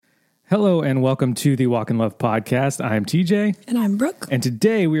Hello and welcome to the Walk in Love podcast. I'm TJ. And I'm Brooke. And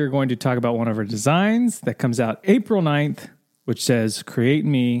today we are going to talk about one of our designs that comes out April 9th, which says, "Create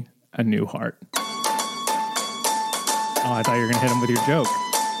me a new heart." Oh, I thought you were going to hit him with your joke.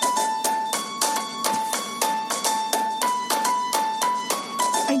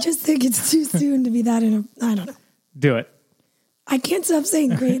 I just think it's too soon to be that I don't know. Do it. I can't stop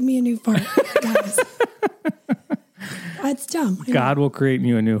saying, create me a new fart, guys. That's dumb. God will create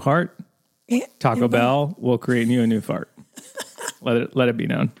you a new heart. Taco Yeah, Bell will create you a new fart. Let it be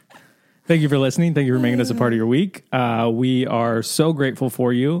known. Thank you for listening. Thank you for making us a part of your week. We are so grateful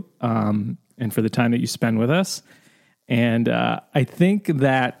for you and for the time that you spend with us. And I think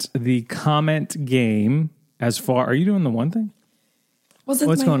that the comment game, are you doing the one thing? Well, since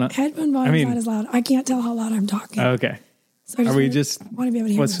What's my going on? headphone volume's not as loud, I can't tell how loud I'm talking. Okay. So I just want to be able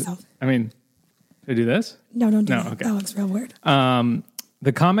to hear myself. Should I do this? No, don't do No, that. okay. That looks real weird.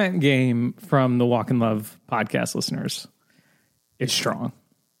 The comment game from the Walk in Love podcast listeners is strong.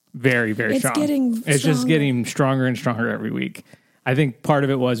 Very, very It's strong. getting just getting stronger and stronger every week. I think part of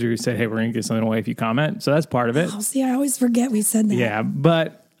it was we said, hey, we're going to give something away if you comment. So that's part of it. Oh, see, I always forget we said that. Yeah,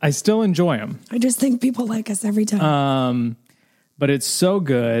 but I still enjoy them. I just think people like us every time. But it's so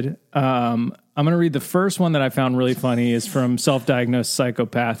good. I'm going to read the first one that I found really funny is from self-diagnosed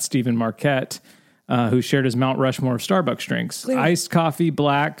psychopath Stephen Marquette, who shared his Mount Rushmore of Starbucks drinks. Clearly. Iced coffee,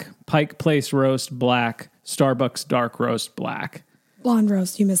 black. Pike Place roast, black. Starbucks dark roast, black. Blonde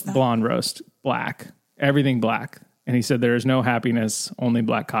roast, you missed that. Blonde roast, black. Everything black. And he said there is no happiness, only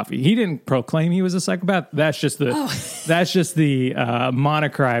black coffee. He didn't proclaim he was a psychopath. That's just the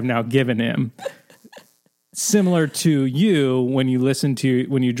moniker I've now given him. Similar to you when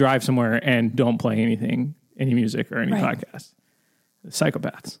you drive somewhere and don't play any music or any podcasts.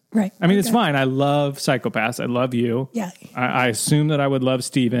 Psychopaths. Right. I mean, it's fine. I love psychopaths. I love you. Yeah. I assume that I would love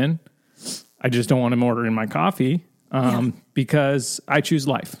Steven. I just don't want him ordering my coffee because I choose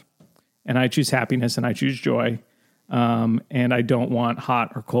life and I choose happiness and I choose joy. And I don't want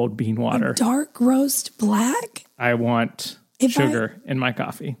hot or cold bean water. A dark roast black? I want sugar in my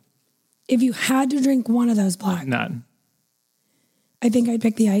coffee. If you had to drink one of those black, None. I think I'd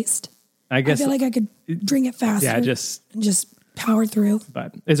pick the iced. I guess. I feel like I could drink it faster. Yeah, and just power through.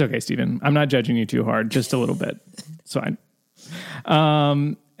 But it's okay, Steven. I'm not judging you too hard, just a little bit. It's fine.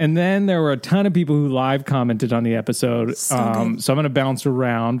 And then there were a ton of people who live commented on the episode. So I'm going to bounce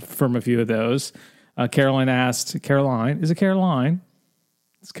around from a few of those. Caroline asked, Caroline? Is it Caroline?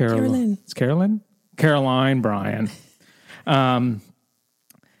 It's Carolyn. It's Carolyn? Caroline Bryan.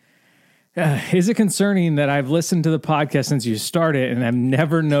 Is it concerning that I've listened to the podcast since you started and I've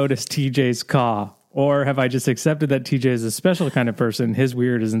never noticed TJ's caw? Or have I just accepted that TJ is a special kind of person? His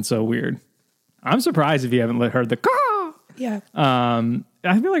weird isn't so weird. I'm surprised if you haven't heard the caw. Yeah.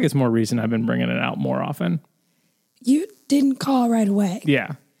 I feel like it's more recent. I've been bringing it out more often. You didn't call right away.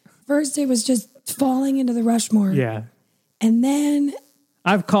 Yeah. First, it was just falling into the Rushmore. Yeah. And then...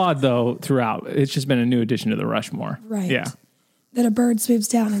 I've cawed, though, throughout. It's just been a new addition to the Rushmore. Right. Yeah. That a bird swoops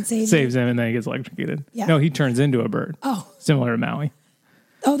down and saves him and then he gets electrocuted. Yeah. No, he turns into a bird. Oh. Similar to Maui.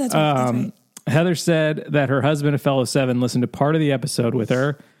 Oh, that's right. That's right. Heather said that her husband, a fellow 7, listened to part of the episode with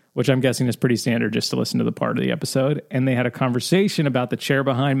her, which I'm guessing is pretty standard just to listen to the part of the episode. And they had a conversation about the chair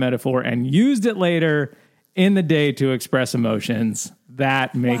behind metaphor and used it later in the day to express emotions.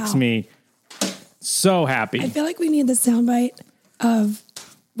 That makes me so happy. I feel like we need the soundbite of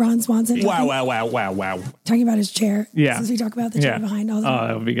Ron Swanson. Wow. Talking about his chair. Yeah. Since we talk about the chair behind all that. Oh,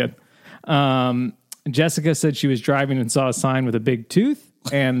 that would be good. Jessica said she was driving and saw a sign with a big tooth,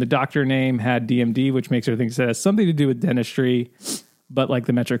 and the doctor name had DMD, which makes her think it has something to do with dentistry, but like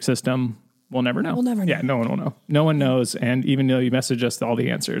the metric system, we'll never know. We'll never know. Yeah, no one will know. No one knows, and even though you message us all the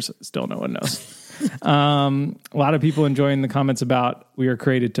answers, still no one knows. A lot of people enjoying the comments about we are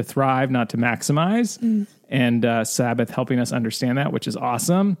created to thrive, not to maximize, and Sabbath helping us understand that, which is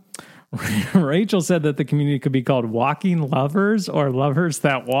awesome. Rachel said that the community could be called Walking Lovers or Lovers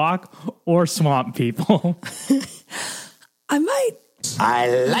That Walk or Swamp People. I might. I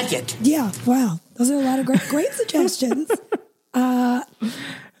like it. Yeah. Wow. Those are a lot of great suggestions.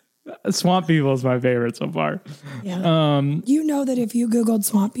 Swamp People is my favorite so far. Yeah. You know that if you Googled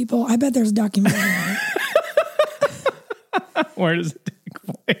Swamp People, I bet there's a documentary on it. Where does it take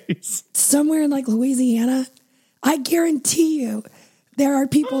place? Somewhere in like Louisiana. I guarantee you there are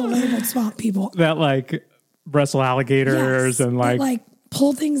people labeled Swamp People. That like wrestle alligators and like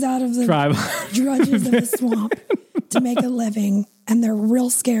pull things out of the tribe drudges of the swamp to make a living. And they're real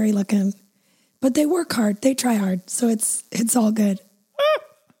scary looking. But they work hard. They try hard. So it's all good.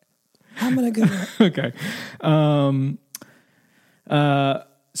 I'm going to Google it. Okay.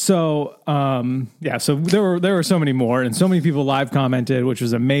 So there were so many more, and so many people live commented, which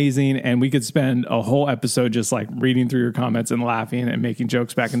was amazing. And we could spend a whole episode just like reading through your comments and laughing and making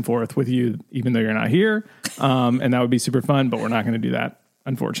jokes back and forth with you, even though you're not here. And that would be super fun, but we're not going to do that.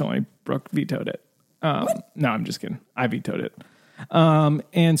 Unfortunately, Brooke vetoed it. No, I'm just kidding. I vetoed it.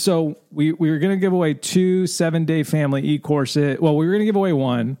 And so we were going to give away 2 7-day family e-courses. Well, we were going to give away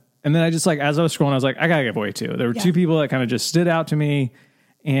one. And then I just as I was scrolling, I was like, I got to give away 2. There were 2 people that kind of just stood out to me.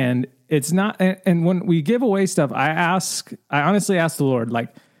 And it's not, and when we give away stuff, I honestly ask the Lord,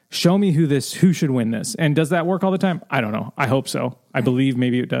 show me who should win this. And does that work all the time? I don't know. I hope so. I believe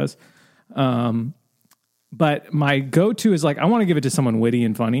maybe it does. But my go-to is I want to give it to someone witty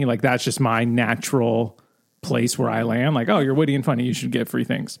and funny. That's just my natural place where I land. Oh, you're witty and funny. You should get free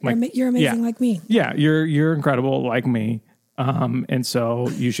things. You're amazing like me. Yeah. You're incredible like me. And so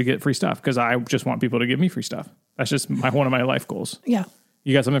you should get free stuff because I just want people to give me free stuff. That's just one of my life goals. Yeah.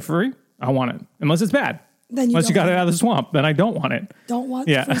 You got something for free? I want it. Unless it's bad. Unless you got it out of the swamp, then I don't want it. Don't want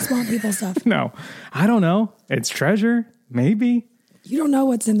free swamp people stuff. No. I don't know. It's treasure. Maybe. You don't know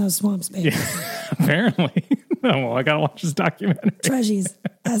what's in those swamps, baby. Yeah. Apparently. Well, I got to watch this documentary. Treasures.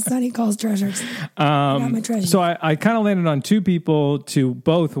 As Sonny calls treasures. I got my treasures. So I kind of landed on 2 people to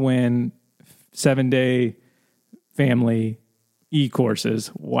both win 7-day family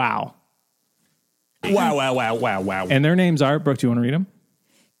e-courses. Wow. Wow. And their names are, Brooke, do you want to read them?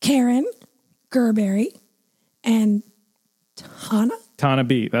 Karen Gerberry and Tana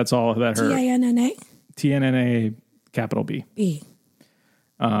B. That's all that her. T-A-N-N-A? T-N-N-A, capital B. B.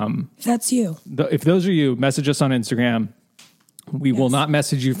 If that's you. If those are you, message us on Instagram. We will not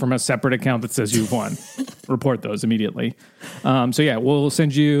message you from a separate account that says you've won. Report those immediately. We'll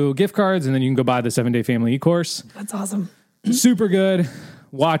send you gift cards, and then you can go buy the 7-day family e-course. That's awesome. Super good.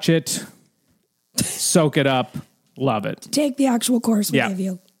 Watch it. Soak it up. Love it. Take the actual course we give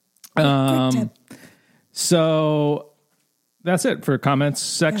you. Quick tip. So that's it for comments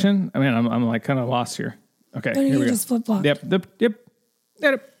section. Yeah. I mean, I'm kind of lost here. Okay. Then here we go. Just flip flop. Yep. Flippity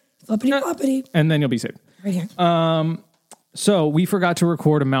floppity. And then you'll be safe. Right here. So we forgot to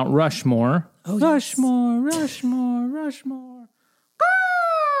record a Mount Rushmore. Oh, Rushmore. I'm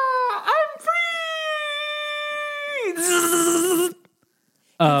free.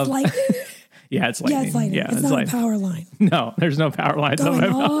 It's lightning. Yeah, it's lightning. Yeah, it's lightning. It's not a power line. No, there's no power lines. Going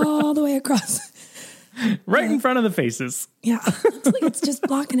all the way across. Right in front of the faces. Yeah. It's just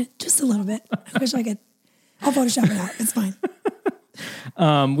blocking it just a little bit. I wish I could. I'll Photoshop it out. It's fine.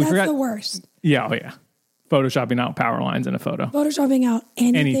 That's the worst. Yeah, oh yeah. Photoshopping out power lines in a photo. Photoshopping out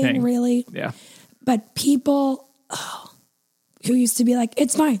anything. Really. Yeah. But people who used to be like,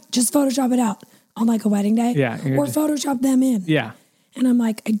 it's fine, just Photoshop it out on a wedding day. Yeah. Or Photoshop them in. Yeah. And I'm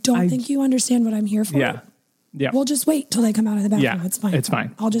like, I don't think you understand what I'm here for. Yeah. Yeah. We'll just wait till they come out of the bathroom. Yeah. It's fine. It's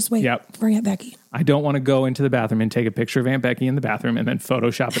fine. I'll just wait for Aunt Becky. I don't want to go into the bathroom and take a picture of Aunt Becky in the bathroom and then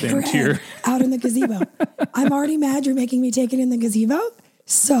Photoshop it into your... out in the gazebo. I'm already mad you're making me take it in the gazebo.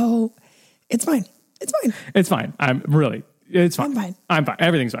 So it's fine. It's fine. It's fine. It's fine. I'm fine.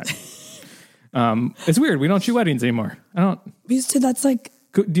 Everything's fine. It's weird. We don't shoot weddings anymore. I don't... We used to, that's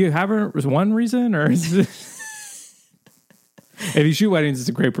do you have one reason or... If you shoot weddings, it's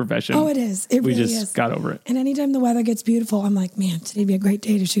a great profession. Oh, it is. It really is. We just got over it. And anytime the weather gets beautiful, I'm like, man, today'd be a great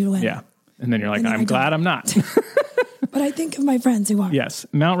day to shoot a wedding. Yeah. And then you're like, I'm glad I'm not. But I think of my friends who are. Yes.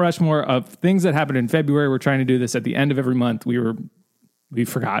 Mount Rushmore of things that happened in February. We're trying to do this at the end of every month. We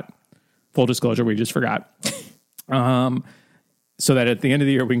forgot. Full disclosure, we just forgot. So that at the end of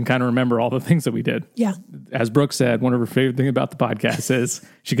the year, we can kind of remember all the things that we did. Yeah. As Brooke said, one of her favorite things about the podcast is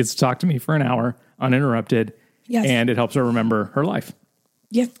she gets to talk to me for an hour uninterrupted. Yes. And it helps her remember her life.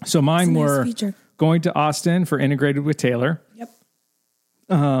 Yeah. So mine were going to Austin for Integrated with Taylor. Yep.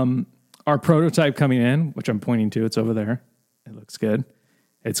 Our prototype coming in, which I'm pointing to, it's over there. It looks good.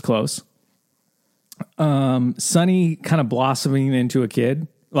 It's close. Sunny kind of blossoming into a kid.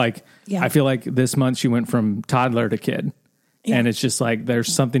 I feel like this month she went from toddler to kid. Yeah. And it's just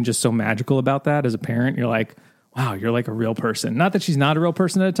there's something just so magical about that as a parent. You're like, wow, you're like a real person. Not that she's not a real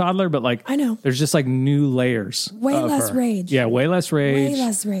person at a toddler, but I know. There's just new layers. Way less rage. Yeah, way less rage. Way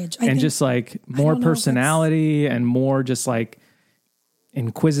less rage. And just more personality and more just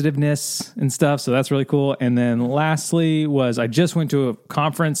inquisitiveness and stuff. So that's really cool. And then lastly I just went to a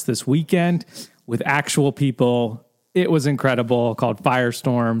conference this weekend with actual people. It was incredible, called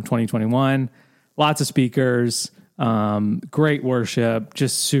Firestorm 2021. Lots of speakers, great worship,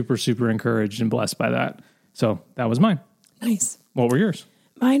 just super, super encouraged and blessed by that. So that was mine. Nice. What were yours?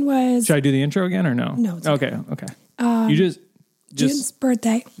 Mine was... Should I do the intro again or no? No. It's okay. You just... June's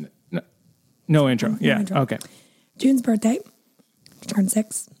birthday. No intro. No yeah. intro. Okay. June's birthday. turned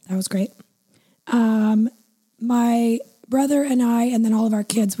 6. That was great. My brother and I, and then all of our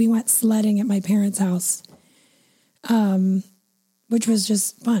kids, we went sledding at my parents' house, which was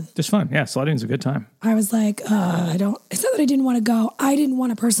just fun. Just fun. Yeah, sledding's a good time. I was like, it's not that I didn't want to go. I didn't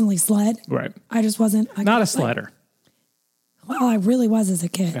want to personally sled. Right. I just wasn't. Not a sledder. Well, I really was as a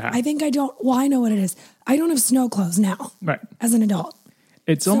kid. Yeah. I think I don't, well, I know what it is. I don't have snow clothes now. Right. As an adult.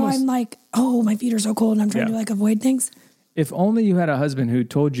 It's So almost, I'm like, oh, my feet are so cold and I'm trying to like avoid things. if only you had a husband who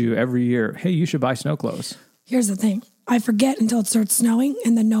told you every year, hey, you should buy snow clothes. Here's the thing. I forget until it starts snowing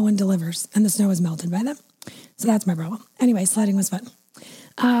and then no one delivers and the snow is melted by them. So that's my problem. Anyway, sledding was fun.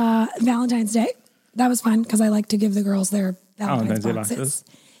 Valentine's Day. That was fun because I like to give the girls their Valentine's boxes.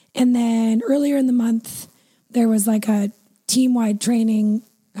 And then earlier in the month, there was like a team-wide training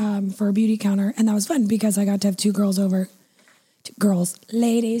for a beauty counter. And that was fun because I got to have 2 girls over. 2 girls,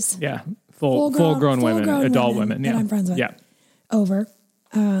 ladies. Yeah. Full grown women, adult women. Yeah. That I'm friends with. Yeah. Over.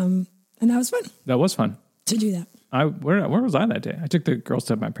 And that was fun That was fun. to do that. Where was I that day? I took the girls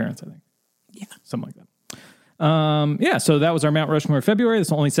to my parents, I think. Yeah. Something like that. So that was our Mount Rushmore February. That's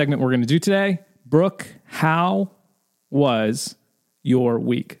the only segment we're going to do today. Brooke, how was your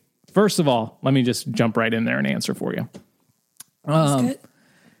week? First of all, let me just jump right in there and answer for you. Was good.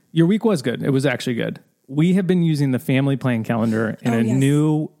 Your week was good. It was actually good. We have been using the family plan calendar in a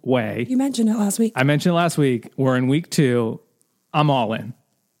new way. You mentioned it last week. I mentioned it last week. We're in week 2. I'm all in.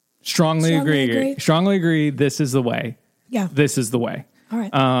 Strongly agree. Strongly agree. This is the way. Yeah. This is the way. All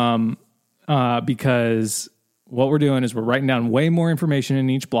right. Because what we're doing is we're writing down way more information in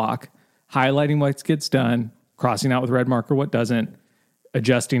each block, highlighting what gets done, crossing out with red marker what doesn't,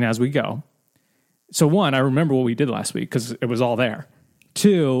 adjusting as we go. So 1, I remember what we did last week because it was all there.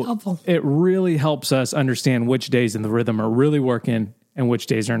 2, Helpful. It really helps us understand which days in the rhythm are really working and which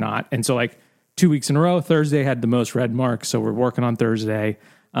days are not. And so like 2 weeks in a row, Thursday had the most red marks, so we're working on Thursday.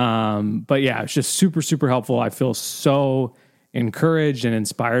 But yeah, it's just super, super helpful. I feel so encouraged and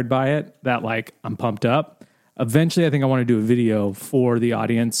inspired by it that like I'm pumped up. Eventually, I think I want to do a video for the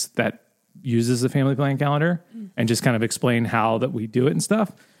audience that uses the family plan calendar and just kind of explain how that we do it and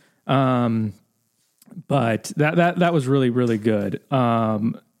stuff. But that was really, really good.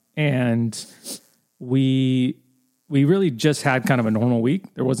 And we really just had kind of a normal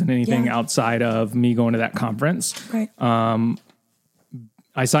week. There wasn't anything outside of me going to that conference. Right.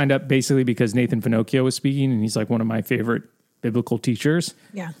 I signed up basically because Nathan Finocchio was speaking, and he's like one of my favorite biblical teachers.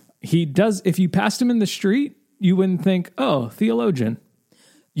 Yeah. He does, if you passed him in the street, you wouldn't think, oh, theologian.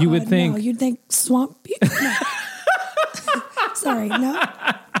 You would think. No, you'd think swamp. No. Sorry.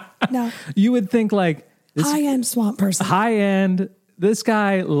 No. You would think like this High-end swamp person. high end. This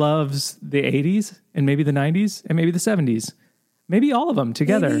guy loves the 80s and maybe the 90s and maybe the 70s. Maybe all of them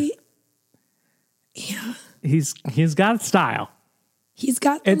together. Maybe, yeah. He's got style. He's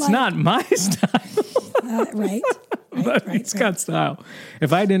got It's not my style, right. but he's got style.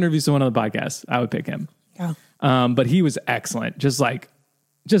 If I had to interview someone on the podcast, I would pick him. Yeah. But he was excellent. Just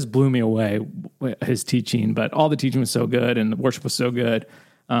blew me away with his teaching. But all the teaching was so good and the worship was so good.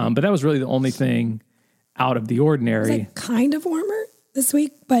 But that was really the only thing out of the ordinary. It's like kind of warmer this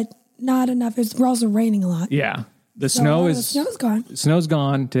week, but not enough. We're also raining a lot. Yeah. The So snow's gone. Snow's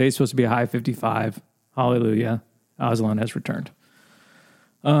gone. Today's supposed to be a high 55. Hallelujah. Aslan has returned.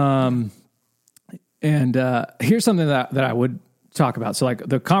 And here's something that I would talk about. So like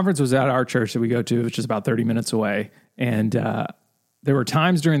the conference was at our church that we go to, which is about 30 minutes away. And there were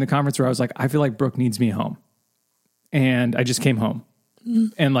times during the conference where I was like, I feel like Brooke needs me home. And I just came home.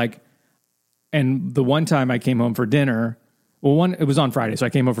 Mm-hmm. And the one time I came home for dinner, it was on Friday. So I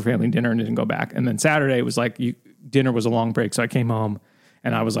came home for family dinner and didn't go back. And then Saturday it was like dinner was a long break. So I came home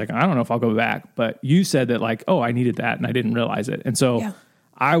and I was like, I don't know if I'll go back, but you said that like, oh, I needed that. And I didn't realize it. And so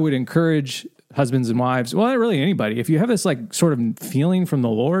I would encourage husbands and wives, well, not really anybody. If you have this like sort of feeling from the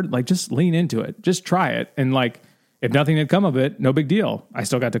Lord, like just lean into it, just try it. And like, if nothing had come of it, no big deal. I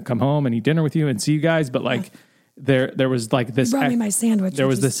still got to come home and eat dinner with you and see you guys. But like there was like this, You brought me my sandwich. There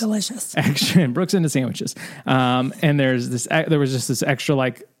was which is this delicious extra, and Brooke's into sandwiches. And there was just this extra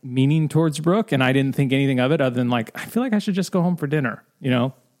like meaning towards Brooke. And I didn't think anything of it other than like, I feel like I should just go home for dinner,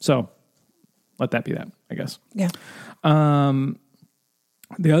 So let that be that, I guess. Yeah.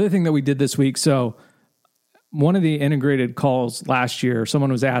 The other thing that we did this week, so one of the integrated calls last year, one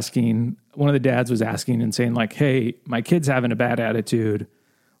of the dads was asking and saying like, hey, my kid's having a bad attitude.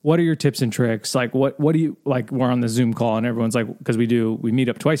 What are your tips and tricks? Like, what do you, like, we're on the Zoom call and everyone's like, because we meet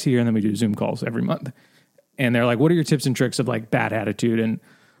up twice a year and then we do Zoom calls every month. And they're like, what are your tips and tricks of like bad attitude? And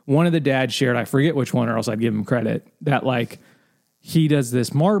one of the dads shared, I forget which one or else I'd give him credit, that like he does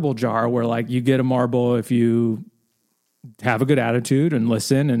this marble jar where like you get a marble if you have a good attitude and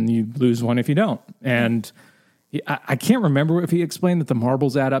listen, and you lose one if you don't. And I can't remember if he explained that the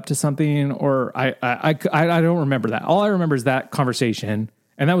marbles add up to something, or I don't remember that. All I remember is that conversation,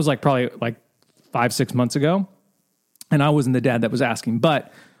 and that was probably 5-6 months ago. And I wasn't the dad that was asking,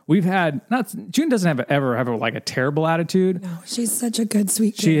 but we've had June doesn't ever have a terrible attitude. No, she's such a good,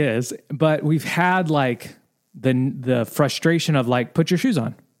 sweet kid. She is, but we've had the frustration of put your shoes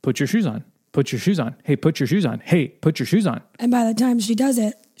on, put your shoes on, put your shoes on. Hey, put your shoes on. Hey, put your shoes on. And by the time she does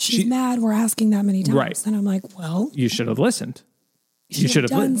it, she's mad we're asking that many times. Right. And I'm like, well, you should have listened. You should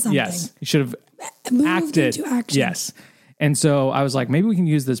have done something. Yes. You should have moved acted. into action. Yes. And so I was like, maybe we can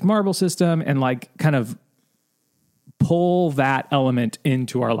use this marble system and kind of pull that element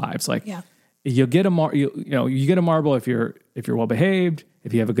into our lives. You get you get a marble if you're well behaved,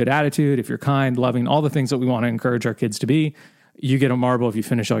 if you have a good attitude, if you're kind, loving, all the things that we want to encourage our kids to be. You get a marble if you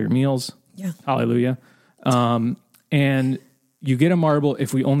finish all your meals. Yeah. Hallelujah. And you get a marble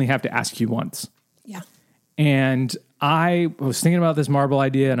if we only have to ask you once. Yeah. And I was thinking about this marble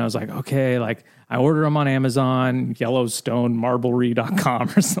idea, and I was like, okay, I order them on Amazon, YellowstoneMarblery.com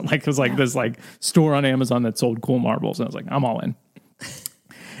or something. It was this store on Amazon that sold cool marbles. And I was like, I'm all in.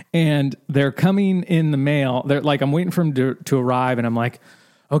 And they're coming in the mail. They're I'm waiting for them to arrive, and I'm like,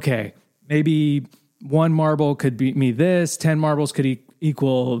 okay, maybe one marble could be me this, 10 marbles could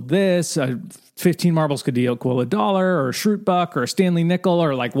equal this, 15 marbles could equal $1 or a Schrute buck or a Stanley nickel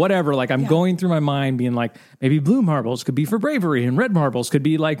or whatever. I'm going through my mind being maybe blue marbles could be for bravery and red marbles could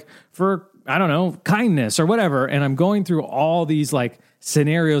be for, I don't know, kindness or whatever. And I'm going through all these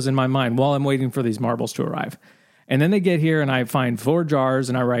scenarios in my mind while I'm waiting for these marbles to arrive. And then they get here and I find 4 jars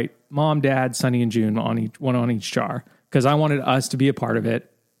and I write Mom, Dad, Sonny, and June one on each jar because I wanted us to be a part of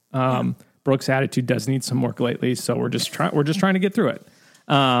it. Brooke's attitude does need some work lately, so we're just trying to get through it.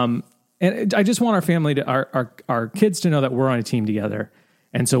 And I just want our family to our kids to know that we're on a team together,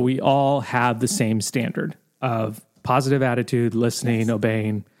 and so we all have the same standard of positive attitude, listening,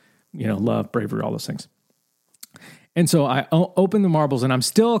 obeying, love, bravery, all those things. And so I open the marbles, and I'm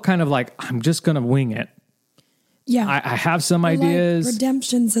still kind of I'm just going to wing it. Yeah, I have some ideas.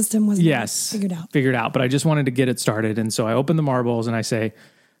 Redemption system was figured out, but I just wanted to get it started, and so I open the marbles and I say.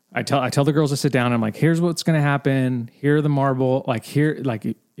 I tell the girls to sit down. And I'm here's what's going to happen. Here are the marble. If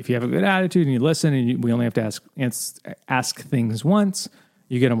you have a good attitude and you listen and we only have to ask things once,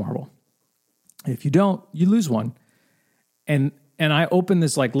 you get a marble. If you don't, you lose one. And I open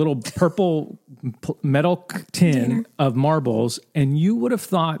this little purple metal tin of marbles, and you would have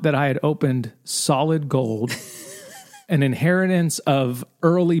thought that I had opened solid gold, an inheritance of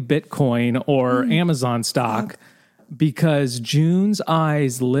early Bitcoin or Amazon stock. Because June's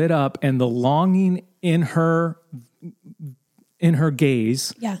eyes lit up and the longing in her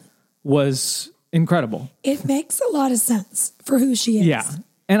gaze was incredible. It makes a lot of sense for who she is. Yeah.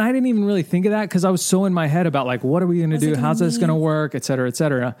 And I didn't even really think of that because I was so in my head about what are we going to do? How's this going to work? Et cetera, et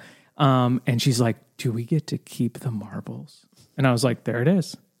cetera. And she's like, do we get to keep the marbles? And I was like, there it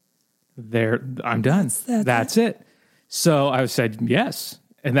is. I'm done. That's it. So I said, yes.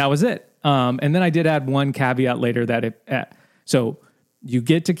 And that was it. And then I did add one caveat later that so you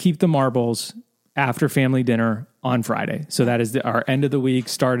get to keep the marbles after family dinner on Friday. So that is our end of the week,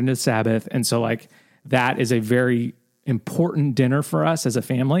 start into Sabbath. And so that is a very important dinner for us as a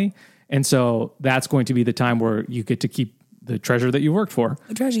family. And so that's going to be the time where you get to keep the treasure that you worked for.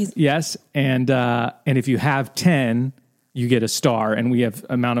 The treasures. Yes. And if you have 10, you get a star, and we have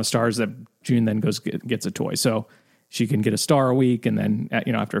amount of stars that June then gets a toy. So she can get a star a week, and then,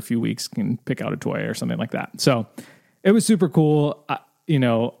 after a few weeks can pick out a toy or something like that. So it was super cool.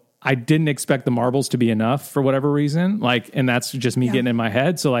 I didn't expect the marbles to be enough for whatever reason. And that's just me getting in my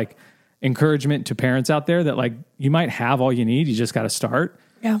head. So encouragement to parents out there that you might have all you need. You just got to start.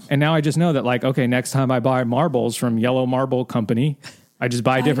 Yeah. And now I just know that okay, next time I buy marbles from Yellow Marble Company, I just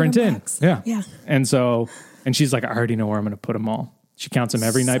buy a different tin. Box. Yeah. Yeah. And she's like, I already know where I'm going to put them all. She counts them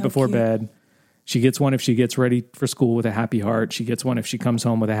every night before bed. She gets one if she gets ready for school with a happy heart. She gets one if she comes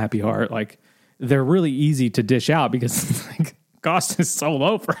home with a happy heart. They're really easy to dish out because cost is so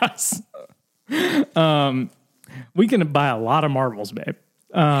low for us. We can buy a lot of marbles, babe.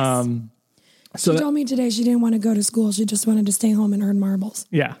 She told me today she didn't want to go to school. She just wanted to stay home and earn marbles.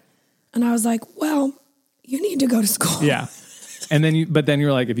 Yeah. And I was like, well, you need to go to school. Yeah. And then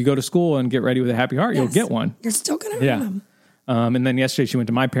you're like, if you go to school and get ready with a happy heart, you'll get one. You're still going to earn them. And then yesterday she went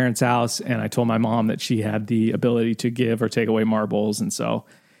to my parents' house, and I told my mom that she had the ability to give or take away marbles. And so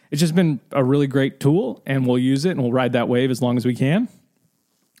it's just been a really great tool, and we'll use it and we'll ride that wave as long as we can.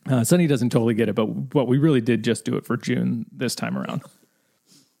 Sonny doesn't totally get it, but we really did just do it for June this time around.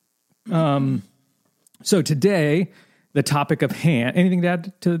 So today the topic of hand. Anything to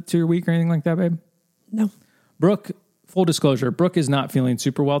add to your week or anything like that, babe? No. Brooke, full disclosure, Brooke is not feeling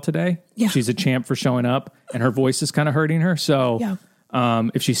super well today. Yeah. She's a champ for showing up, and her voice is kind of hurting her. So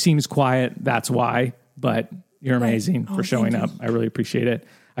if she seems quiet, that's why. But you're amazing for showing up. I really appreciate it.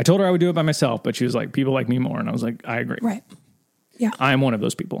 I told her I would do it by myself, but she was like, people like me more. And I was like, I agree. Right. Yeah. I am one of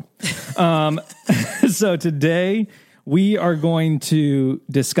those people. So today we are going to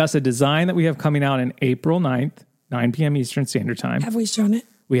discuss a design that we have coming out on April 9th, 9 p.m. Eastern Standard Time. Have we shown it?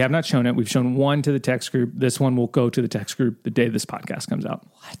 We have not shown it. We've shown one to the text group. This one will go to the text group the day this podcast comes out.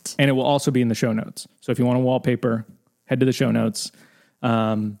 What? And it will also be in the show notes. So if you want a wallpaper, head to the show notes.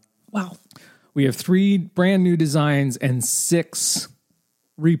 Wow. We have 3 brand new designs and 6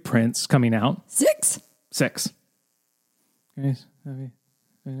 reprints coming out. 6? 6. Guys,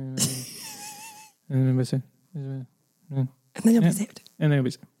 And then you'll be saved. And they'll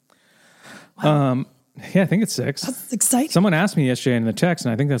be saved. Wow. Yeah, I think it's 6. That's exciting. Someone asked me yesterday in the text,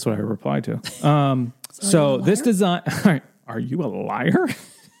 and I think that's what I replied to. So this design, are you a liar?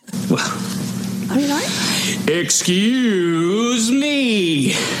 I mean, Excuse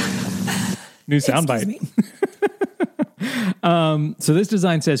me. New soundbite. So this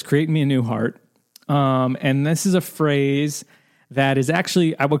design says, create me a new heart. And this is a phrase that is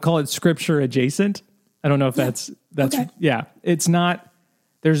actually, I would call it scripture adjacent. I don't know if that's okay. Yeah, it's not,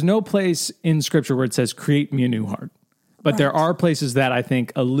 there's no place in scripture where it says, create me a new heart. But there are places that I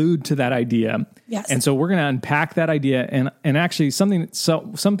think allude to that idea. Yes. And so we're going to unpack that idea. And actually something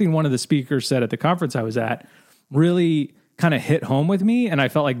one of the speakers said at the conference I was at really kind of hit home with me. And I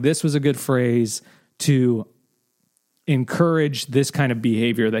felt like this was a good phrase to encourage this kind of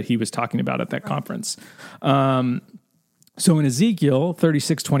behavior that he was talking about at that conference. So in Ezekiel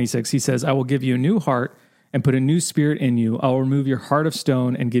 36:26, he says, I will give you a new heart and put a new spirit in you. I'll remove your heart of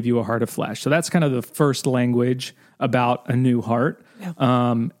stone and give you a heart of flesh. So that's kind of the first language about a new heart. Yeah.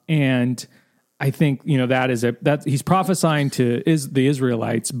 And I think, that he's prophesying to the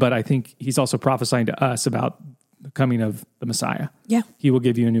Israelites, but I think he's also prophesying to us about the coming of the Messiah. Yeah. He will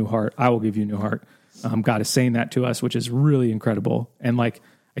give you a new heart. I will give you a new heart. God is saying that to us, which is really incredible. And I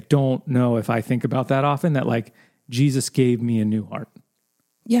don't know if I think about that often, that Jesus gave me a new heart.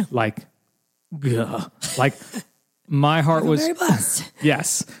 Yeah. My heart was very blessed.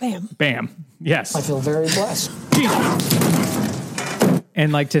 Yes. Bam. Yes. I feel very blessed.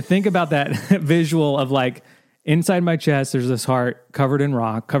 And to think about that visual of inside my chest, there's this heart covered in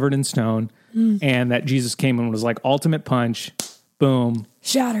rock, covered in stone, and that Jesus came and was ultimate punch, boom,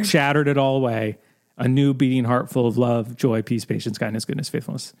 shattered it all away. A new beating heart full of love, joy, peace, patience, kindness, goodness,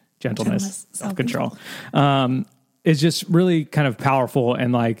 faithfulness, gentleness, self-control. It's just really kind of powerful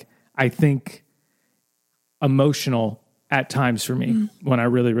and I think emotional at times for me when I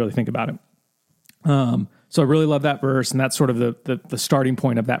really, really think about it. So I really love that verse, and that's sort of the starting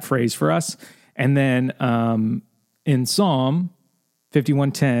point of that phrase for us. And then in Psalm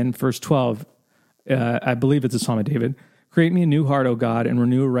 51:10, verse 12, I believe it's a Psalm of David. Create me a new heart, O God, and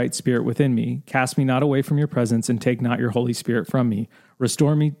renew a right spirit within me. Cast me not away from your presence, and take not your Holy Spirit from me.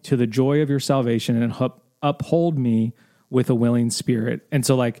 Restore me to the joy of your salvation, and uphold me with a willing spirit. And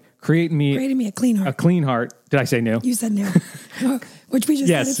so create me a clean heart. A clean heart. Did I say new? You said new. Which we just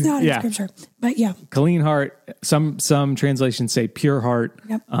said it's not in scripture. But yeah. Clean heart. Some translations say pure heart.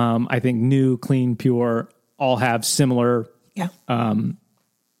 Yep. I think new, clean, pure all have similar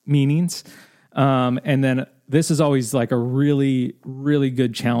meanings. And then this is always a really, really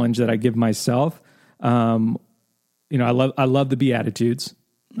good challenge that I give myself. I love the Beatitudes.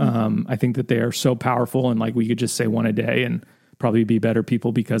 I think that they are so powerful, and we could just say one a day and probably be better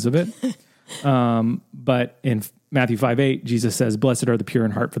people because of it. But in Matthew 5:8, Jesus says, blessed are the pure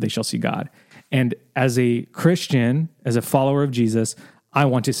in heart, for they shall see God. And as a Christian, as a follower of Jesus, I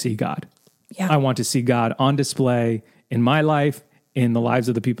want to see God. Yeah. I want to see God on display in my life, in the lives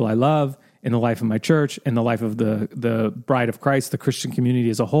of the people I love, in the life of my church, in the life of the bride of Christ, the Christian community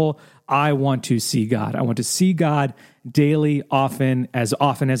as a whole. I want to see God. I want to see God daily, often as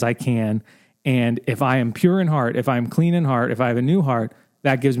I can. And if I am pure in heart, if I'm clean in heart, if I have a new heart,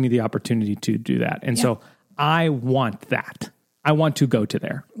 that gives me the opportunity to do that. And so I want that. I want to go to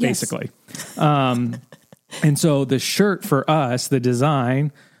there, basically. And so the shirt for us, the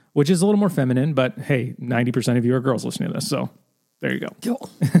design, which is a little more feminine, but hey, 90% of you are girls listening to this, so there you go. Cool.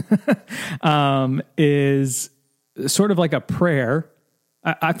 Is sort of like a prayer.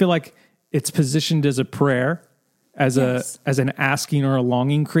 I feel like it's positioned as a prayer, as an asking or a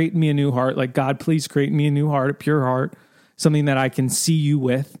longing. Create me a new heart. God, please create me a new heart, a pure heart, something that I can see you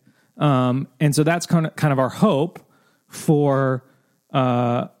with. And so that's kind of our hope for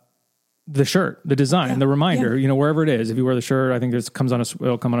the shirt, the design, Yeah. the reminder, Yeah. wherever it is. If you wear the shirt, I think it'll come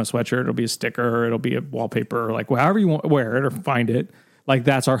on a sweatshirt, it'll be a sticker, it'll be a wallpaper, or like however you want wear it or find it. Like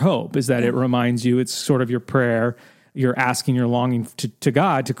that's our hope, is that it reminds you, it's sort of your prayer. You're asking, you're longing to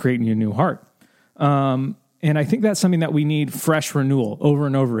God to create in you a new heart. And I think that's something that we need fresh renewal over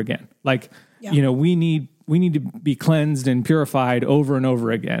and over again. Like, we need to be cleansed and purified over and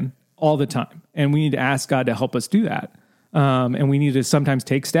over again all the time. And we need to ask God to help us do that. And we need to sometimes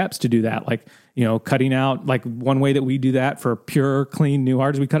take steps to do that. Like, cutting out, like one way that we do that for pure, clean, new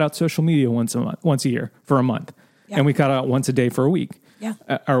hearts, we cut out social media once a year for a month. Yeah. And we cut out once a day for a week. Yeah.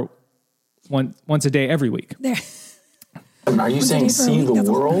 Or once a day every week. There. Are you saying see the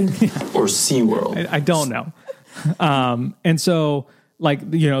world or sea world? I don't know. And so, like,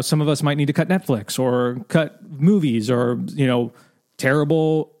 some of us might need to cut Netflix or cut movies or,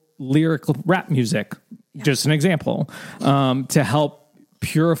 terrible lyrical rap music, just an example, to help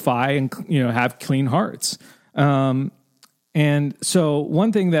purify and, have clean hearts. And so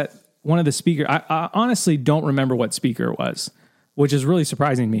one thing that one of the speakers, I honestly don't remember what speaker it was, which is really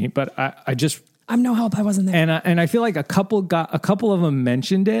surprising me, but I'm no help. I wasn't there. and I feel like a couple of them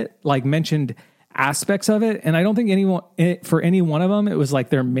mentioned aspects of it. And I don't think for any one of them, it was like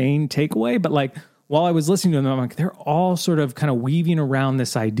their main takeaway, but like while I was listening to them, I'm like, they're all sort of kind of weaving around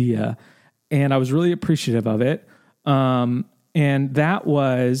this idea. And I was really appreciative of it. And that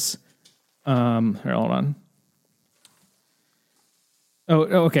was, here, hold on. Oh,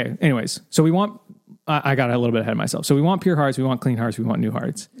 okay. Anyways, so I got a little bit ahead of myself. So we want pure hearts, we want clean hearts, we want new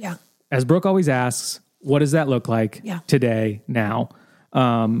hearts. Yeah. As Brooke always asks, what does that look like today, now,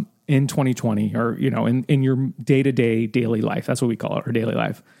 in 2020, or, in your day-to-day daily life? That's what we call it, our daily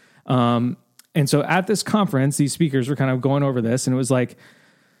life. And so at this conference, these speakers were kind of going over this, and it was like,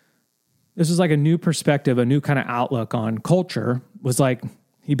 this was like a new perspective, a new kind of outlook on culture. Was like,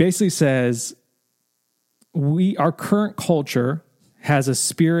 he basically says, our current culture has a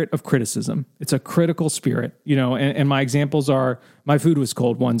spirit of criticism. It's a critical spirit, and my examples are, my food was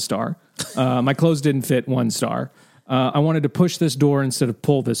cold, 1 star. My clothes didn't fit, 1 star. I wanted to push this door instead of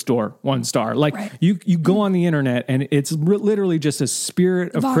pull this door, 1 star. Like you go on the internet and it's literally just a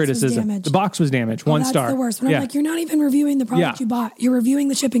spirit of criticism. The box was damaged, 1 star. That's the worst. When I'm like, you're not even reviewing the product you bought. You're reviewing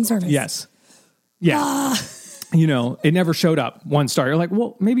the shipping service. Yes. Yeah. It never showed up, 1 star. You're like,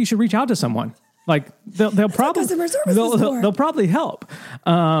 well, maybe you should reach out to someone. Like they'll probably they'll probably help.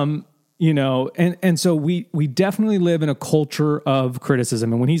 And so we definitely live in a culture of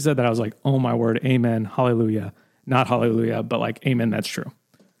criticism. And when he said that, I was like, oh my word, amen, hallelujah. Not hallelujah, but like, amen, that's true.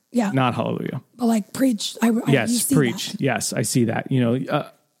 Yeah. Not hallelujah. But like, preach. Yes, preach. That. Yes, I see that.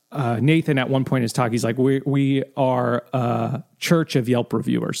 Nathan at one point in his talk, he's like, we are a church of Yelp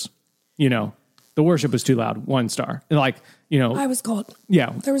reviewers. The worship was too loud, 1 star. And like, I was cold.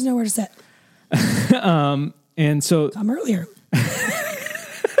 Yeah. There was nowhere to sit. And so come earlier.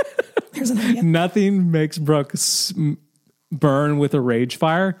 Here's an idea. Nothing makes Brooke burn with a rage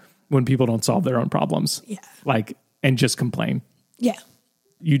fire when people don't solve their own problems. Yeah. Like, and just complain. Yeah.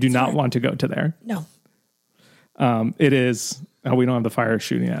 You do not want to go to there. No. It is, we don't have the fire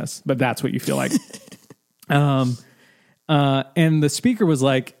shooting at us, but that's what you feel like. And the speaker was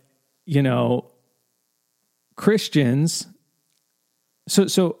like, Christians.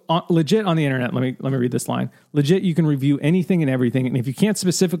 So legit on the internet, let me read this line. Legit, you can review anything and everything. And if you can't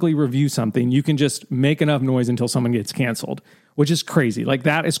specifically review something, you can just make enough noise until someone gets canceled, which is crazy. Like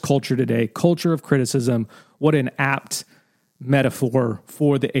that is culture today, culture of criticism. What an apt metaphor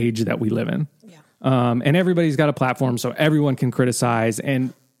for the age that we live in. Yeah. And everybody's got a platform, so everyone can criticize.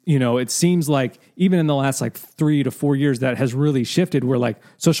 And, it seems like even in the last 3 to 4 years, that has really shifted where like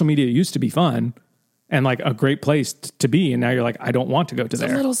social media used to be fun and like a great place to be. And now you're like, I don't want to go to there.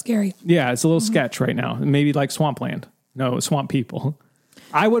 It's a little scary. Yeah, it's a little sketch right now. Maybe like Swampland. No, swamp people.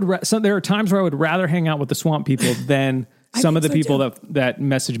 I would. So there are times where I would rather hang out with the swamp people than some of the people that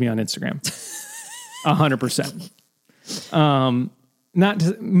message me on Instagram. 100%.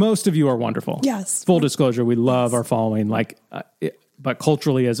 Most of you are wonderful. Yes. Full disclosure, we love our following, but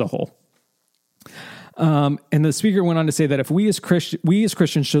culturally as a whole. And the speaker went on to say that if we as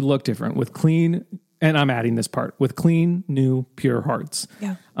Christians should look different with clean, and I'm adding this part, with clean, new, pure hearts.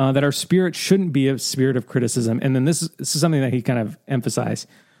 Yeah. That our spirit shouldn't be a spirit of criticism. And then this is something that he kind of emphasized.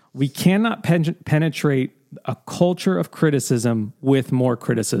 We cannot penetrate a culture of criticism with more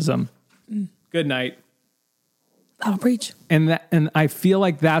criticism. Good night. I'll preach. And I feel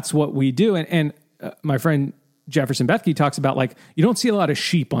like that's what we do. And my friend Jefferson Bethke talks about, like, you don't see a lot of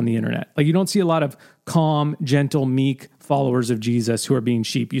sheep on the internet. Like, you don't see a lot of calm, gentle, meek followers of Jesus who are being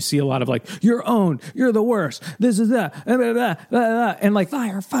sheep. You see a lot of like, you're owned, you're the worst, this is that, blah, blah, blah, blah, and like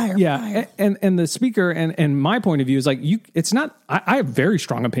fire. Yeah. And the speaker and my point of view is like, it's not, I have very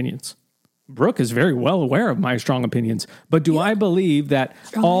strong opinions. Brooke is very well aware of my strong opinions, but do I believe that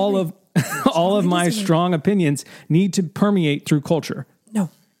all of my strong opinions need to permeate through culture? No.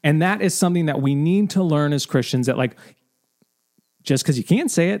 And that is something that we need to learn as Christians, that like, just because you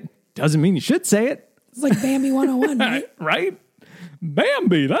can't say it doesn't mean you should say it. It's like Bambi 101, right? Right?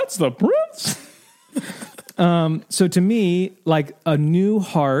 Bambi, that's the prince. So to me, like, a new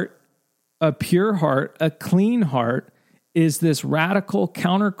heart, a pure heart, a clean heart is this radical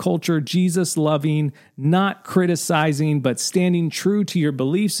counterculture, Jesus loving, not criticizing, but standing true to your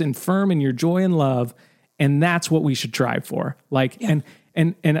beliefs and firm in your joy and love. And that's what we should strive for. Like, yeah.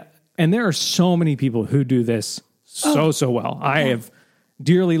 And there are so many people who do this so well. I have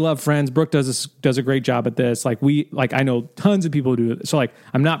dearly loved friends. Brooke does a great job at this. Like, I know tons of people who do it. So like,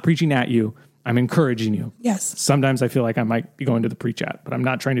 I'm not preaching at you. I'm encouraging you. Yes. Sometimes I feel like I might be going to the preach at, but I'm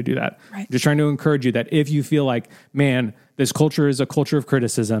not trying to do that. Right. I'm just trying to encourage you that if you feel like, man, this culture is a culture of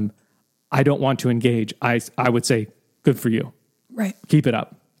criticism, I don't want to engage, I would say, good for you. Right. Keep it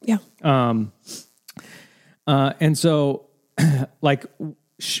up. Yeah. And so, like,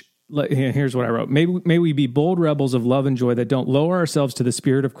 here's what I wrote. May we be bold rebels of love and joy that don't lower ourselves to the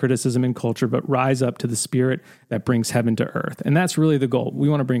spirit of criticism and culture, but rise up to the spirit that brings heaven to earth. And that's really the goal. We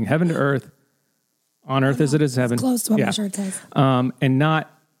want to bring heaven to earth, on earth as it is heaven. It's close to what my shirt says. And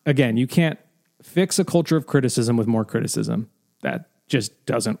not, again, you can't fix a culture of criticism with more criticism. That just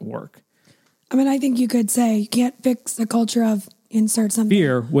doesn't work. I mean, I think you could say you can't fix a culture of insert something.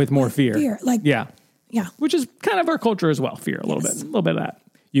 Fear with more fear. Fear. Like, yeah. Which is kind of our culture as well. Fear, a little bit of that.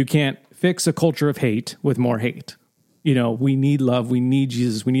 You can't fix a culture of hate with more hate. You know, we need love. We need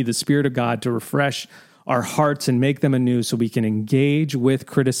Jesus. We need the Spirit of God to refresh our hearts and make them anew so we can engage with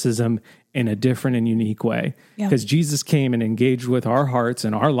criticism in a different and unique way. Because Jesus came and engaged with our hearts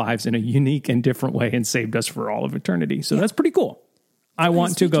and our lives in a unique and different way and saved us for all of eternity. So that's pretty cool. I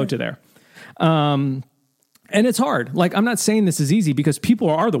want to go to there. And it's hard. Like, I'm not saying this is easy because people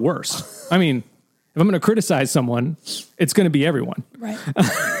are the worst. I mean, if I'm going to criticize someone, it's going to be everyone. Right.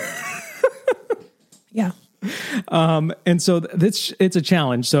 Yeah. And so it's a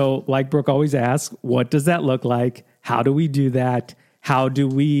challenge. So like Brooke always asks, what does that look like? How do we do that? How do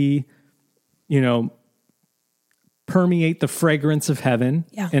we, permeate the fragrance of heaven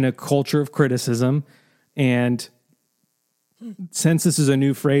in a culture of criticism? And since this is a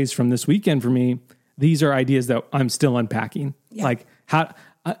new phrase from this weekend for me, these are ideas that I'm still unpacking. Yeah. Like how,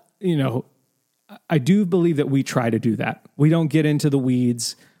 I do believe that we try to do that. We don't get into the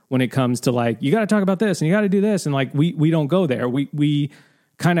weeds when it comes to like, you got to talk about this and you got to do this. And like, we don't go there. We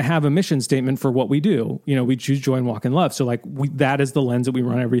kind of have a mission statement for what we do. We choose joy and walk in love. So like that is the lens that we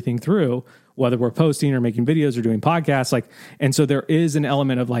run everything through, whether we're posting or making videos or doing podcasts. Like, and so there is an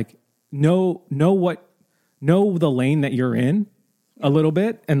element of like, know the lane that you're in a little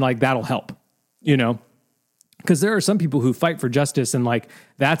bit. And like, that'll help, because there are some people who fight for justice and like,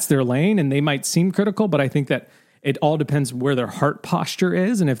 that's their lane and they might seem critical, but I think that it all depends where their heart posture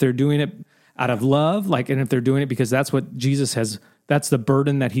is. And if they're doing it out of love, like, and if they're doing it because that's what Jesus has, that's the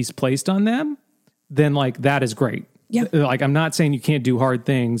burden that he's placed on them, then like, that is great. Yeah. Like, I'm not saying you can't do hard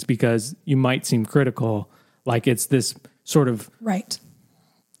things because you might seem critical. Like it's this sort of, right.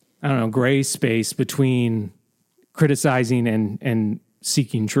 I don't know, gray space between criticizing and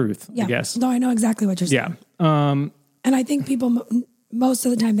seeking truth, I guess. No, I know exactly what you're saying. Yeah. And I think people, most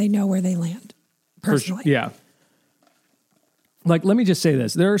of the time, they know where they land, personally. Yeah. Like, let me just say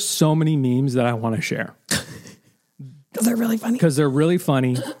this. There are so many memes that I want to share. Because they're really funny. Because they're really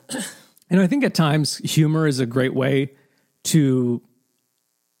funny. And I think at times humor is a great way to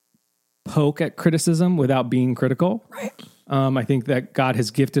poke at criticism without being critical. Right. I think that God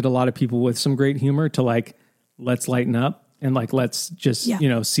has gifted a lot of people with some great humor to like, let's lighten up and like, let's just,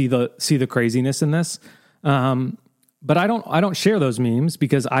 see the craziness in this. But I don't share those memes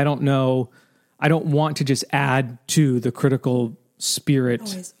because I don't want to just add to the critical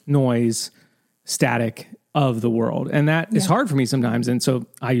spirit noise static of the world. And that is hard for me sometimes. And so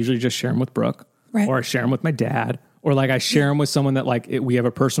I usually just share them with Brooke or I share them with my dad, or like I share them with someone that like we have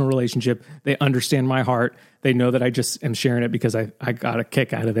a personal relationship. They understand my heart. They know that I just am sharing it because I got a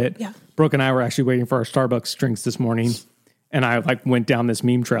kick out of it. Yeah. Brooke and I were actually waiting for our Starbucks drinks this morning. And I like went down this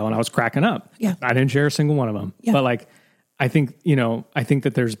meme trail and I was cracking up. Yeah. I didn't share a single one of them, but like, I think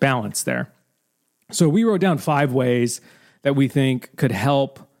that there's balance there. So we wrote down 5 ways that we think could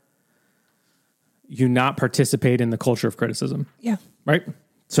help, you not participate in the culture of criticism. Yeah. Right?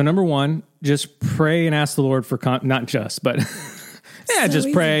 So number one, just pray and ask the Lord for, not just, but just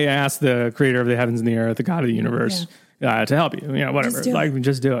easy. pray and ask the creator of the heavens and the earth, the God of the universe, to help you. Whatever.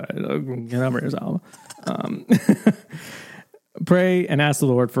 Just do it. Get over yourself. Pray and ask the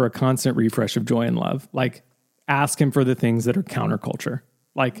Lord for a constant refresh of joy and love. Like, ask him for the things that are counterculture.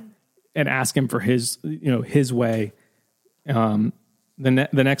 Like, and ask him for his way. The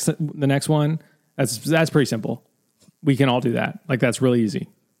next one, that's pretty simple. We can all do that. Like, that's really easy.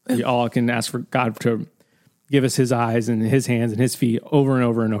 We all can ask for God to give us his eyes and his hands and his feet over and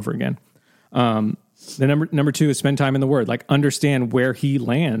over and over again. The number two is spend time in the Word. Like, understand where he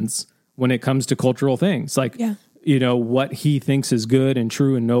lands when it comes to cultural things. Like, what he thinks is good and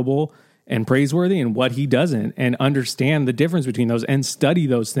true and noble and praiseworthy and what he doesn't, and understand the difference between those and study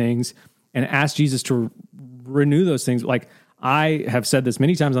those things and ask Jesus to renew those things. Like, I have said this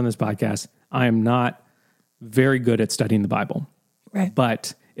many times on this podcast, I am not very good at studying the Bible. Right.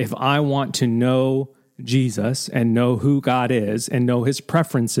 But if I want to know Jesus and know who God is and know his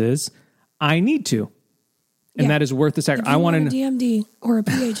preferences, I need to. And that is worth the sacrifice. I want a DMD or a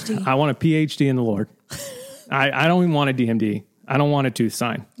PhD. I want a PhD in the Lord. I don't even want a DMD. I don't want a tooth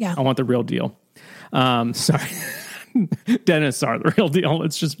sign. Yeah. I want the real deal. Sorry. Dentists are the real deal.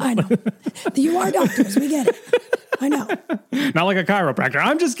 It's just... I know. You are doctors. We get it. I know. Not like a chiropractor.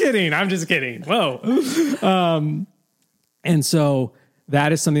 I'm just kidding. Whoa. And so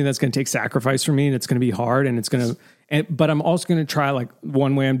that is something that's going to take sacrifice for me, and it's going to be hard, and it's going to... But I'm also going to try, like,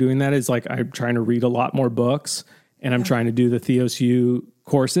 one way I'm doing that is, like, I'm trying to read a lot more books, and I'm trying to do the Theos U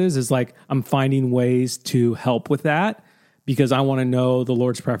courses, is like, I'm finding ways to help with that, because I want to know the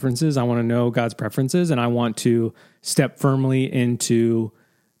Lord's preferences. I want to know God's preferences, and I want to step firmly into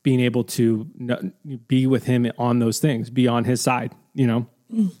being able to be with him on those things, be on his side,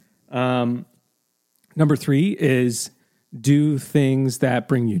 Number three is do things that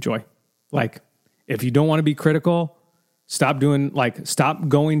bring you joy. Like, if you don't want to be critical, stop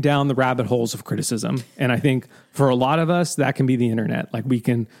going down the rabbit holes of criticism. And I think for a lot of us, that can be the internet. Like, we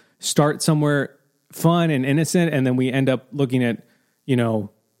can start somewhere fun and innocent, and then we end up looking at,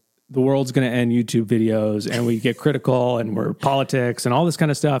 the world's going to end YouTube videos, and we get critical, and we're politics and all this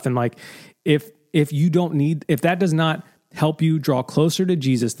kind of stuff. And like, if that does not help you draw closer to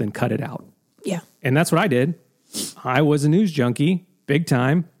Jesus, then cut it out. Yeah. And that's what I did. I was a news junkie, big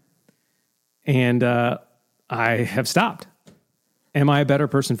time. And I have stopped. Am I a better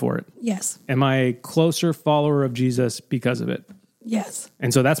person for it? Yes. Am I a closer follower of Jesus because of it? Yes.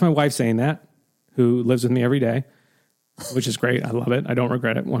 And so that's my wife saying that, who lives with me every day, which is great. I love it. I don't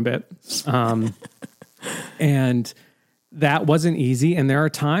regret it one bit. And that wasn't easy. And there are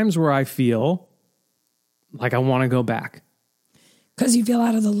times where I feel like I want to go back. Because you feel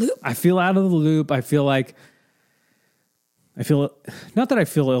out of the loop? I feel out of the loop. I feel not that I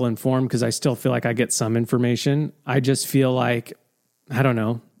feel ill-informed, because I still feel like I get some information. I just feel like, I don't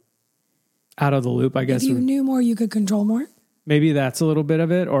know, out of the loop, I guess. If you knew more, you could control more? Maybe that's a little bit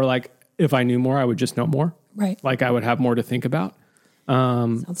of it. Or like, if I knew more, I would just know more. Right. Like, I would have more to think about.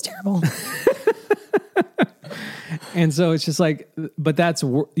 Sounds terrible. And so it's just like, but that's,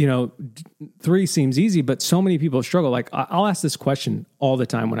 3 seems easy, but so many people struggle. Like, I'll ask this question all the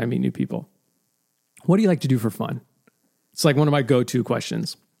time when I meet new people. What do you like to do for fun? It's like one of my go-to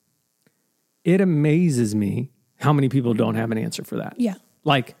questions. It amazes me how many people don't have an answer for that. Yeah.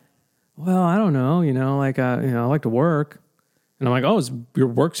 Like, well, I don't know, I like to work. And I'm like, oh, is your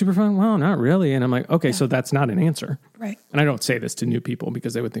work super fun? Well, not really. And I'm like, okay, so that's not an answer. Right. And I don't say this to new people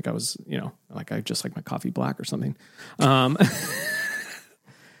because they would think I was, like I just like my coffee black or something.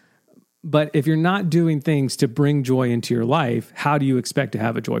 But if you're not doing things to bring joy into your life, how do you expect to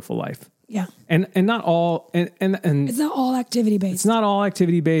have a joyful life? Yeah. And not all, and it's not all activity based. It's not all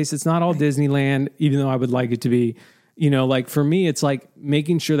activity based. It's not all Disneyland, even though I would like it to be. Like, for me, it's like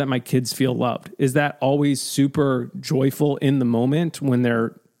making sure that my kids feel loved. Is that always super joyful in the moment when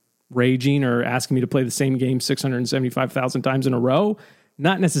they're raging or asking me to play the same game 675,000 times in a row?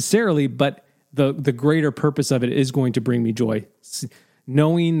 Not necessarily, but the greater purpose of it is going to bring me joy.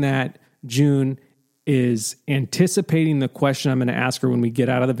 Knowing that June is anticipating the question I'm going to ask her when we get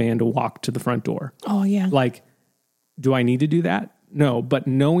out of the van to walk to the front door. Oh, yeah. Like, do I need to do that? No, but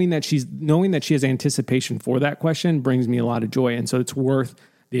knowing that she has anticipation for that question brings me a lot of joy. And so it's worth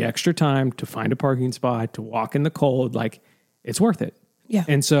the extra time to find a parking spot, to walk in the cold. Like, it's worth it. Yeah.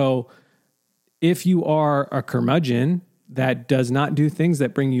 And so if you are a curmudgeon that does not do things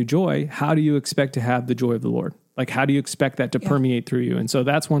that bring you joy, how do you expect to have the joy of the Lord? Like, how do you expect that to permeate through you? And so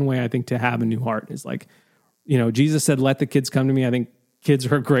that's one way I think to have a new heart is like, Jesus said, let the kids come to me. I think kids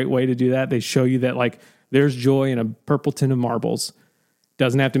are a great way to do that. They show you that like there's joy in a purple tin of marbles.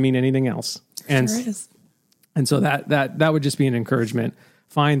 Doesn't have to mean anything else. And, Sure is. and so that would just be an encouragement.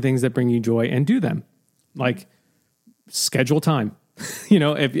 Find things that bring you joy and do them. Like schedule time.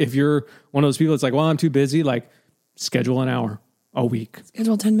 If you're one of those people that's like, well, I'm too busy, like schedule an hour a week.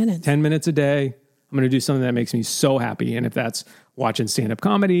 Schedule 10 minutes. 10 minutes a day. I'm going to do something that makes me so happy. And if that's watching stand-up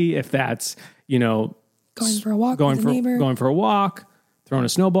comedy, if that's, Going for a walk going with a neighbor. going for a walk, throwing a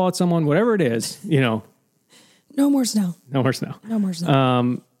snowball at someone, whatever it is, No more snow. no more snow. No more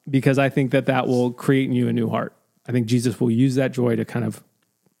snow. Because I think that will create in you a new heart. I think Jesus will use that joy to kind of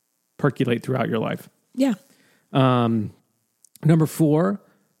percolate throughout your life. Yeah. Number 4,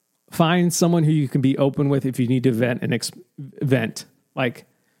 find someone who you can be open with if you need to vent and vent. Like,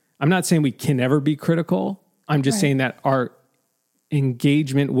 I'm not saying we can never be critical. I'm just Right. saying that our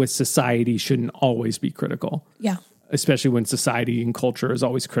engagement with society shouldn't always be critical. Yeah. Especially when society and culture is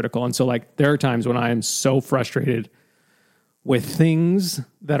always critical. And so like there are times when I am so frustrated with things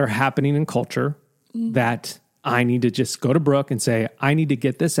that are happening in culture that I need to just go to Brooke and say, I need to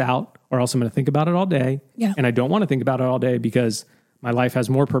get this out or else I'm going to think about it all day. Yeah. And I don't want to think about it all day because my life has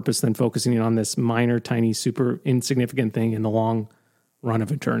more purpose than focusing on this minor, tiny, super insignificant thing in the long run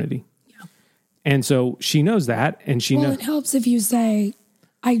of eternity. Yeah. And so she knows that. And she Well, knows. it helps if you say,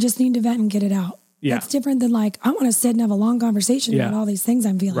 I just need to vent and get it out. Yeah. That's different than like, I want to sit and have a long conversation Yeah. about all these things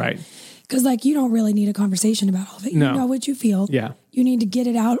I'm feeling. Right. Because like, you don't really need a conversation about all of it. No. You know what you feel. Yeah. You need to get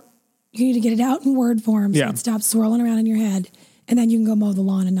it out. You need to get it out in word form so Yeah. it stops swirling around in your head. And then you can go mow the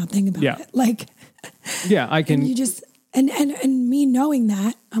lawn and not think about Yeah. it. Like, Yeah, I can. and you just, and me knowing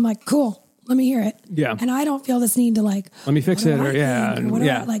that, I'm like, cool, let me hear it. Yeah. And I don't feel this need to like, Let me fix what it, do or I yeah, think, or what do I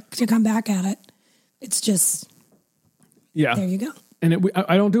yeah. like to come back at it. It's just, Yeah. there you go. And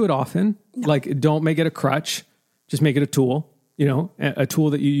I don't do it often. Like, don't make it a crutch. Just make it a tool. A tool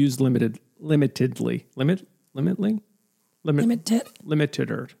that you use limitedly.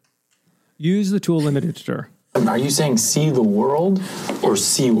 Limiteder. Use the tool limiteder. Are you saying see the world or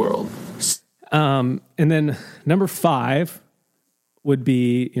see world? And then number 5 would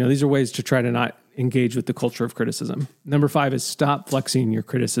be, these are ways to try to not engage with the culture of criticism. Number 5 is stop flexing your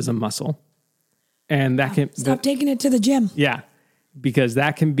criticism muscle. And that can Stop taking it to the gym. Yeah, because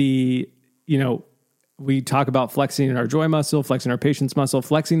that can be, we talk about flexing our joy muscle, flexing our patience muscle,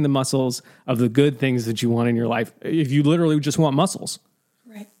 flexing the muscles of the good things that you want in your life. If you literally just want muscles,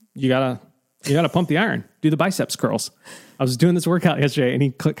 Right. you gotta pump the iron, do the biceps curls. I was doing this workout yesterday and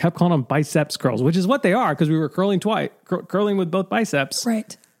he kept calling them biceps curls, which is what they are because we were curling with both biceps.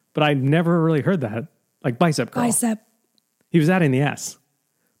 Right. But I never really heard that, like bicep curl. Bicep. He was adding the S.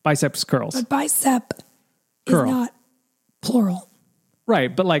 Biceps curls. But bicep Curl. is not plural.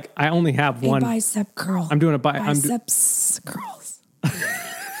 Right, but like I only have A one. bicep curl. I'm doing a biceps curls.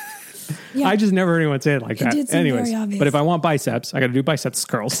 Yeah. I just never heard anyone say it like that. did seem Anyways, very obvious. but if I want biceps, I got to do biceps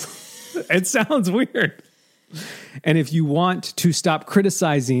curls. It sounds weird. And if you want to stop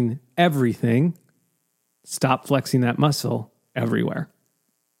criticizing everything, stop flexing that muscle everywhere.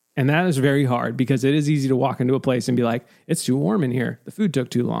 And that is very hard because it is easy to walk into a place and be like, it's too warm in here. The food took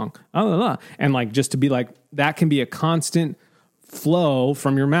too long. And like, just to be like, that can be a constant flow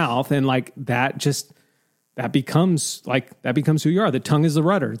from your mouth. And like, that becomes who you are. The tongue is the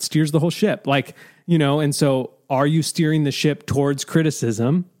rudder. It steers the whole ship. Like, and so are you steering the ship towards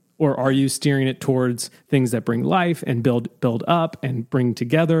criticism or are you steering it towards things that bring life and build up and bring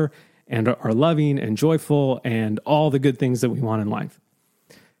together and are loving and joyful and all the good things that we want in life?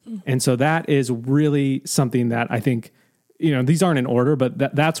 And so that is really something that I think, these aren't in order,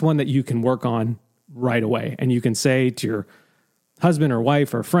 but that's one that you can work on right away. And you can say to your husband or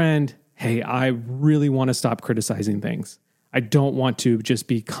wife or friend, hey, I really want to stop criticizing things. I don't want to just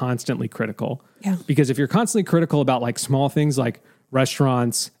be constantly critical. Yeah. Because if you're constantly critical about like small things like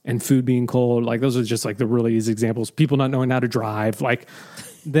restaurants and food being cold, like those are just like the really easy examples, people not knowing how to drive, like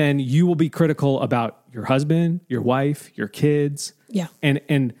then you will be critical about your husband, your wife, your kids. Yeah.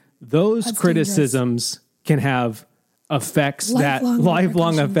 And those That's criticisms can have effects Lifelong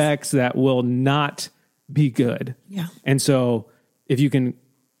lifelong repercussions. effects that will not be good. Yeah. And so if you can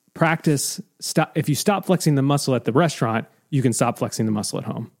if you stop flexing the muscle at the restaurant, you can stop flexing the muscle at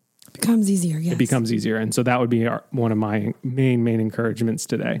home. It becomes easier. Yes. It becomes easier. And so that would be one of my main encouragements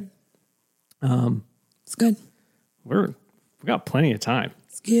today. It's good. We got plenty of time.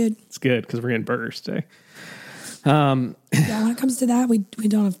 It's good. It's good because we're getting burgers today. Yeah. When it comes to that, we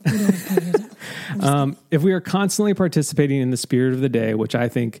don't have plenty of time. If we are constantly participating in the spirit of the day, which I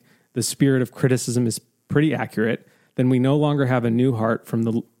think the spirit of criticism is pretty accurate, then we no longer have a new heart from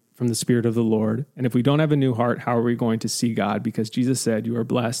from the Spirit of the Lord. And if we don't have a new heart, how are we going to see God? Because Jesus said, you are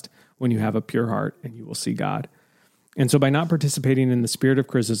blessed when you have a pure heart and you will see God. And so by not participating in the spirit of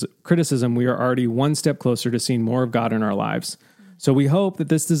criticism, we are already one step closer to seeing more of God in our lives. So we hope that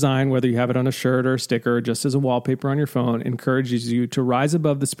this design, whether you have it on a shirt or a sticker, or just as a wallpaper on your phone, encourages you to rise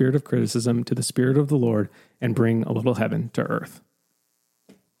above the spirit of criticism to the Spirit of the Lord and bring a little heaven to earth.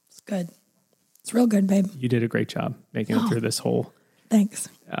 It's good. It's real good, babe. You did a great job making it through this whole Thanks.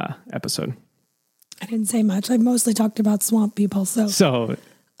 Episode. I didn't say much. I mostly talked about swamp people, so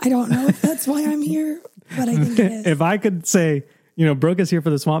I don't know if that's why I'm here, but I think it is. If I could say, Brooke is here for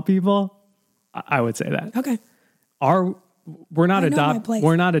the swamp people, I would say that. Okay. We're not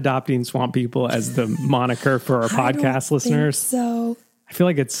adopting swamp people as the moniker for our podcast listeners. So I feel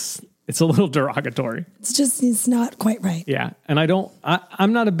like it's a little derogatory. It's not quite right. Yeah. And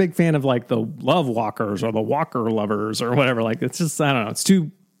I'm not a big fan of like the love walkers or the walker lovers or whatever. Like, it's just, I don't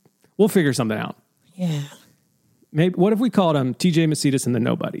know. We'll figure something out. Yeah. Maybe, what if we called them TJ Macedas and the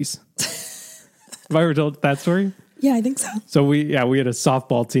Nobodies? Have I ever told that story? Yeah, I think so. So we had a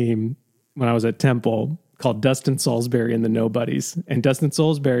softball team when I was at Temple called Dustin Salisbury and the Nobodies. And Dustin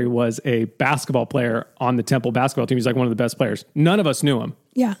Salisbury was a basketball player on the Temple basketball team. He's like one of the best players. None of us knew him.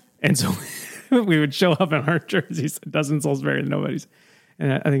 Yeah. And so we would show up in our jerseys, Dustin Salisbury and the Nobodies.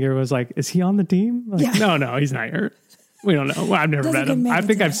 And I think everyone was like, is he on the team? Like, yeah. No, he's not here. We don't know. Well, I've never met him. I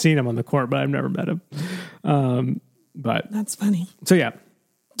think I've seen him on the court, but I've never met him. But that's funny. So yeah.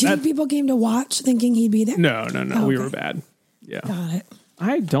 Do you think people came to watch thinking he'd be there? No. Oh, we were bad. Yeah. Got it.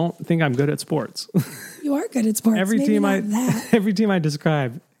 I don't think I'm good at sports. You are good at sports. Every team I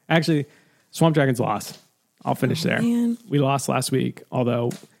describe. Actually, Swamp Dragons lost. I'll finish there. Man. We lost last week,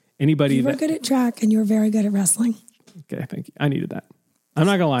 although anybody you were good at track and you were very good at wrestling. Okay, thank you. I needed that. I'm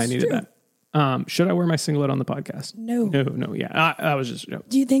not gonna lie, I needed that. Should I wear my singlet on the podcast? No. Yeah, that was just a joke.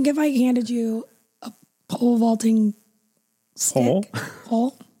 Do you think if I handed you a pole vaulting stick,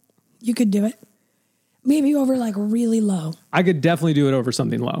 pole, you could do it? Maybe over like really low. I could definitely do it over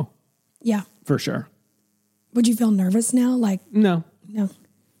something low. Yeah, for sure. Would you feel nervous now? Like no.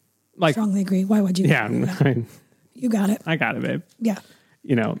 Like strongly agree. Why would you? Yeah, you got it. I got it, babe. Yeah.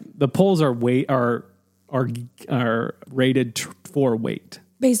 The poles are rated for weight.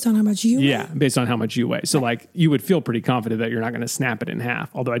 Based on how much you weigh? Yeah, based on how much you weigh. So like you would feel pretty confident that you're not going to snap it in half.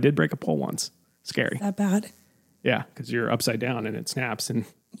 Although I did break a pole once. Scary. That bad? Yeah, because you're upside down and it snaps and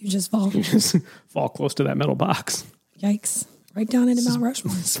you just fall. You just fall close to that metal box. Yikes. Right down into Mount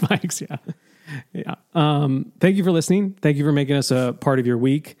Rushmore. Spikes, yeah. Yeah. Thank you for listening. Thank you for making us a part of your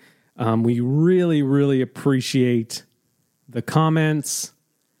week. We really, really appreciate the comments,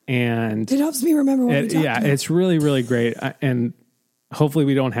 and it helps me remember what we talked about. It's really, really great. And hopefully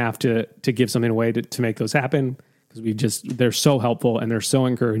we don't have to give something away to make those happen, because they're so helpful and they're so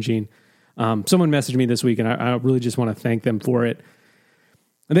encouraging. Someone messaged me this week and I really just want to thank them for it.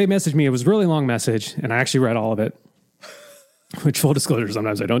 And they messaged me. It was a really long message and I actually read all of it, which full disclosure,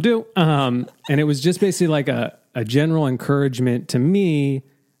 sometimes I don't do. And it was just basically like a general encouragement to me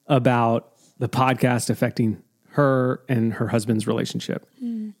about the podcast affecting her and her husband's relationship.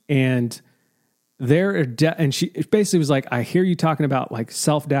 And and she basically was like, I hear you talking about like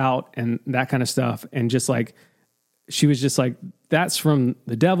self-doubt and that kind of stuff. And just like, she was just like, that's from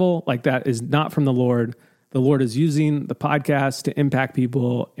the devil. Like, that is not from the Lord. The Lord is using the podcast to impact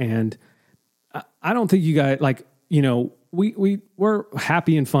people. And I don't think you guys we're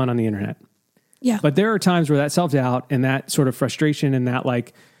happy and fun on the internet. Yeah. But there are times where that self-doubt and that sort of frustration and that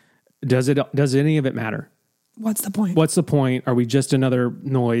like, does any of it matter? What's the point? What's the point? Are we just another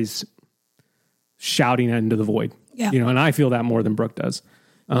noise shouting into the void? Yeah. And I feel that more than Brooke does.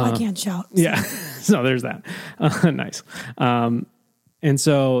 I can't shout. So. Yeah. So there's that. Nice. And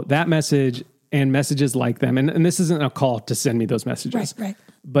so that message and messages like them, and this isn't a call to send me those messages, right.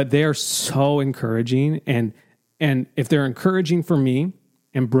 But they're so encouraging. And if they're encouraging for me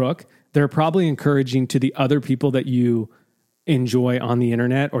and Brooke, they're probably encouraging to the other people that you enjoy on the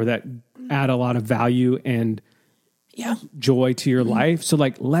internet or that add a lot of value and joy to your life. So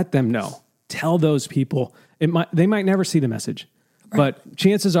like, let them know, tell those people. They might never see the message, but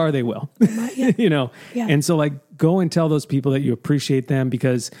chances are they will, And so like, go and tell those people that you appreciate them,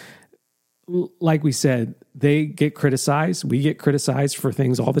 because like we said, they get criticized. We get criticized for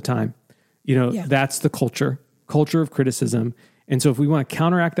things all the time. That's the culture of criticism. And so if we want to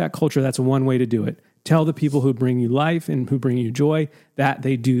counteract that culture, that's one way to do it. Tell the people who bring you life and who bring you joy that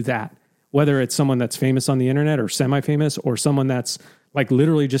they do that. Whether it's someone that's famous on the internet or semi-famous, or someone that's like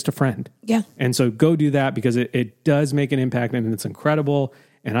literally just a friend. Yeah. And so go do that, because it does make an impact and it's incredible.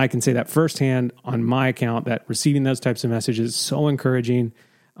 And I can say that firsthand on my account, that receiving those types of messages is so encouraging.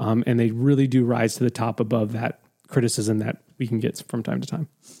 And they really do rise to the top above that criticism that we can get from time to time.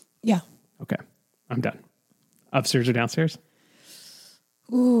 Yeah. Okay. I'm done. Upstairs or downstairs?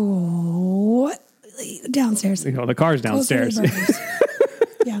 Ooh, downstairs. You know, the car's downstairs.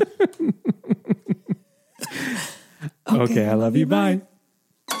 Yeah. Okay, I love you. Bye.